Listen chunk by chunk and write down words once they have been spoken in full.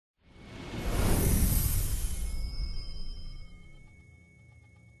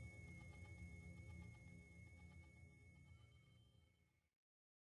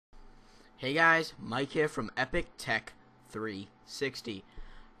Hey guys, Mike here from Epic Tech 360.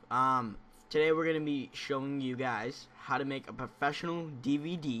 Today we're going to be showing you guys how to make a professional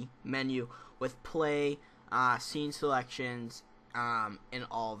DVD menu with play, scene selections, and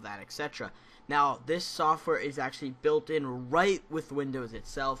all of that, etc. Now, this software is actually built in right with Windows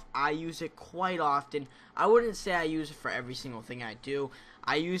itself. I use it quite often. I wouldn't say I use it for every single thing I do.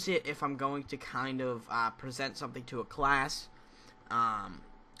 I use it if I'm going to kind of present something to a class.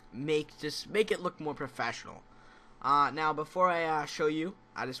 Make it look more professional. Now, before I show you,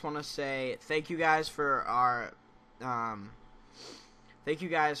 I just want to say thank you guys for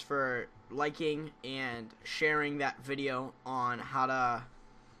liking and sharing that video on how to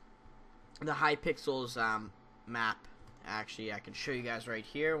the Hypixels map. Actually, I can show you guys right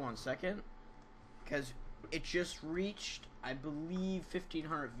here. One second, because it just reached, I believe,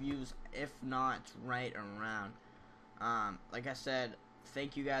 1,500 views, if not right around. Like I said,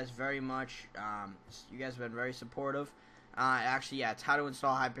 thank you guys very much. You guys have been very supportive. Actually, yeah, it's how to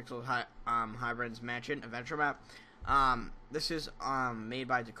install Hypixel Hybrid's Mansion Adventure Map. This is made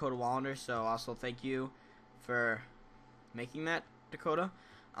by Dakota Wallander, so also thank you for making that, Dakota.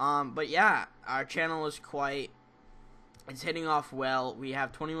 But yeah, our channel is it's hitting off well. We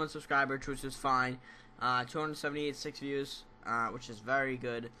have 21 subscribers, which is fine. 278 views, which is very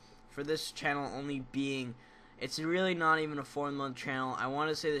good for this channel only being. It's really not even a 4-month channel. I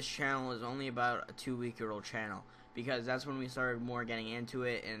want to say this channel is only about a 2-week-old channel, because that's when we started more getting into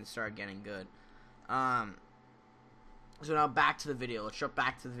it and started getting good. So now back to the video. Let's jump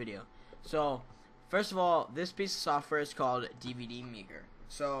back to the video. So first of all, this piece of software is called DVD Maker.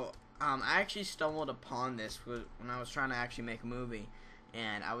 So I actually stumbled upon this when I was trying to actually make a movie,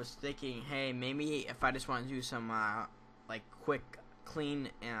 and I was thinking, hey, maybe if I just want to do some like quick, clean,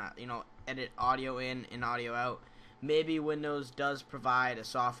 edit audio in and audio out, maybe Windows does provide a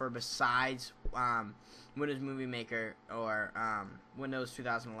software besides Windows Movie Maker or Windows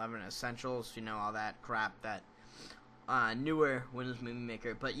 2011 Essentials, all that crap that newer Windows Movie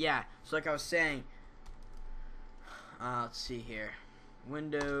Maker. But yeah, so like I was saying, let's see here,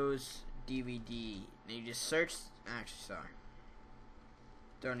 Windows DVD, and you just search, actually sorry,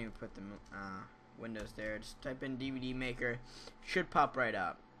 don't even put the Windows there, just type in DVD Maker, should pop right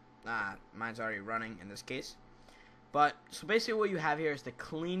up. Mine's already running in this case. But so basically what you have here is the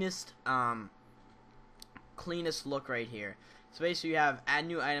cleanest look right here. So basically you have add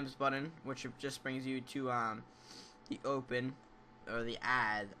new items button, which just brings you to the open, or the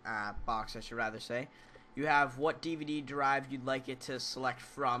add box, I should rather say. You have what DVD drive you'd like it to select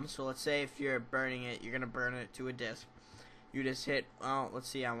from. So let's say if you're burning it, you're gonna burn it to a disk. You just hit, let's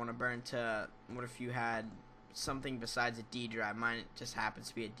see, I want to burn to, what if you had something besides a D drive? Mine just happens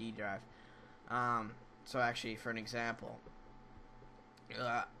to be a D drive. So actually, for an example,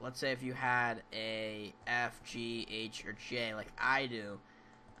 let's say if you had a F, G, H, or J, like I do,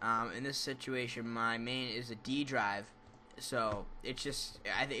 in this situation, my main is a D drive, so it's just,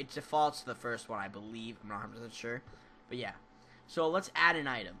 it defaults to the first one, I believe. I'm not 100% sure, but yeah. So let's add an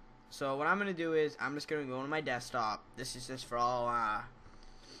item. So what I'm going to do is, I'm just going to go to my desktop. This is just for all,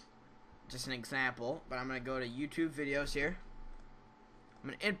 just an example, but I'm going to go to YouTube videos here. I'm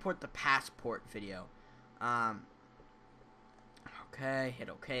going to import the passport video. Okay, hit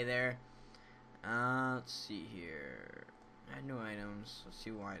OK there. Let's see here. Add new items. Let's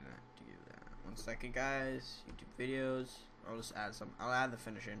see why not do that. 1 second, guys. YouTube videos. I'll just add some. I'll add the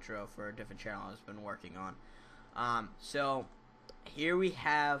finished intro for a different channel I've been working on. So here we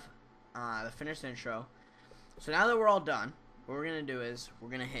have the finished intro. So now that we're all done, what we're gonna do is we're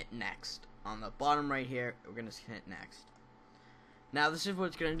gonna hit next. On the bottom right here, we're gonna hit next. Now this is what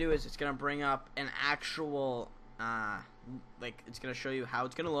it's gonna do, is it's gonna bring up an actual it's gonna show you how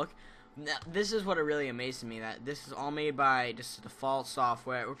it's gonna look. Now, this is what it really amazes me, that this is all made by just default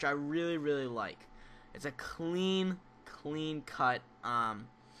software, which I really like. It's a clean cut.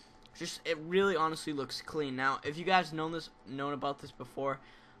 It really honestly looks clean. Now, if you guys known about this before,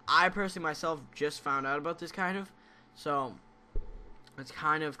 I personally myself just found out about this kind of, so it's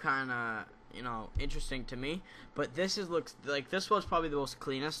kind of interesting to me. But this looks like, this was probably the most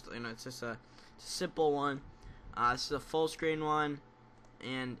cleanest. It's just a simple one. This is a full screen one,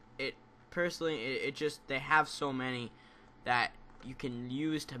 and it just, they have so many that you can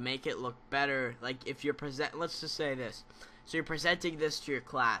use to make it look better. Like if you're let's just say this. So you're presenting this to your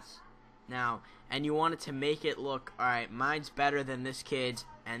class now, and you want it to make it look, alright, mine's better than this kid's,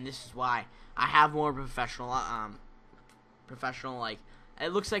 and this is why. I have more professional, like,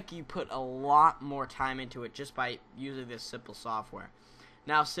 it looks like you put a lot more time into it just by using this simple software.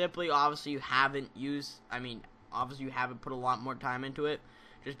 Now, simply, obviously you haven't put a lot more time into it,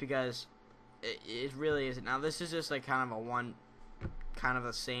 just because it really isn't. Now this is just like kind of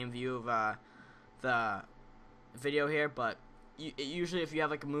the same view of the video here, but usually if you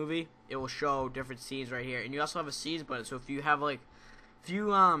have like a movie, it will show different scenes right here, and you also have a scenes button. So if you have like, if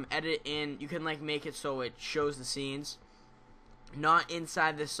you edit in, you can like make it so it shows the scenes, not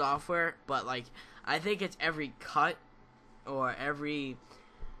inside this software, but like I think it's every cut or every.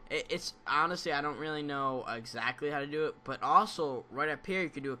 It's honestly, I don't really know exactly how to do it, but also right up here you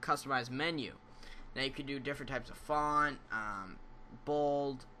can do a customized menu. Now you can do different types of font,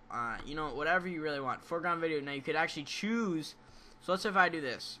 bold, you know, whatever you really want. Foreground video. Now you could actually choose. So let's say if I do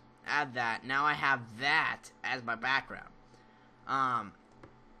this, add that. Now I have that as my background.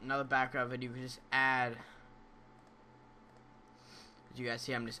 Another background video. You can just add. As you guys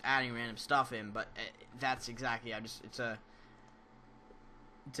see, I'm just adding random stuff in, but that's exactly.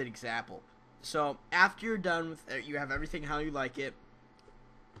 It's an example. So after you're done with it, you have everything how you like it.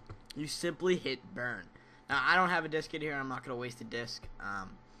 You simply hit burn. Now I don't have a disk in here. I'm not gonna waste a disk,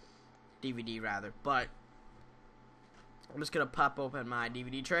 DVD rather. But I'm just gonna pop open my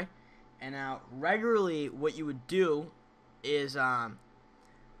DVD tray. And now regularly, what you would do is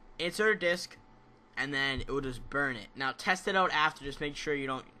insert a disk, and then it will just burn it. Now test it out after. Just make sure you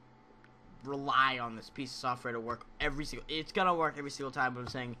don't rely on this piece of software to work every single. It's gonna work every single time, but I'm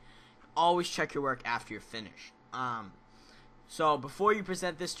saying always check your work after you're finished. So before you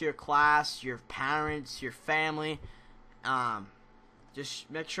present this to your class, your parents, your family,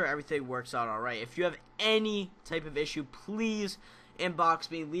 just make sure everything works out alright. If you have any type of issue, please inbox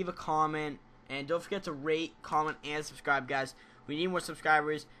me, leave a comment, and don't forget to rate, comment, and subscribe, guys. We need more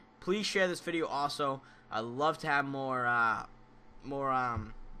subscribers. Please share this video also. I'd love to have more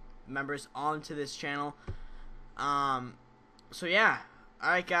members onto this channel. So yeah,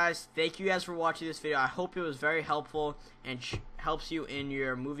 alright guys, thank you guys for watching this video. I hope it was very helpful and helps you in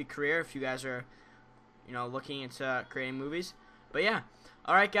your movie career if you guys are, you know, looking into creating movies. But yeah,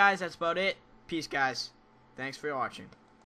 alright guys, that's about it. Peace guys, thanks for watching.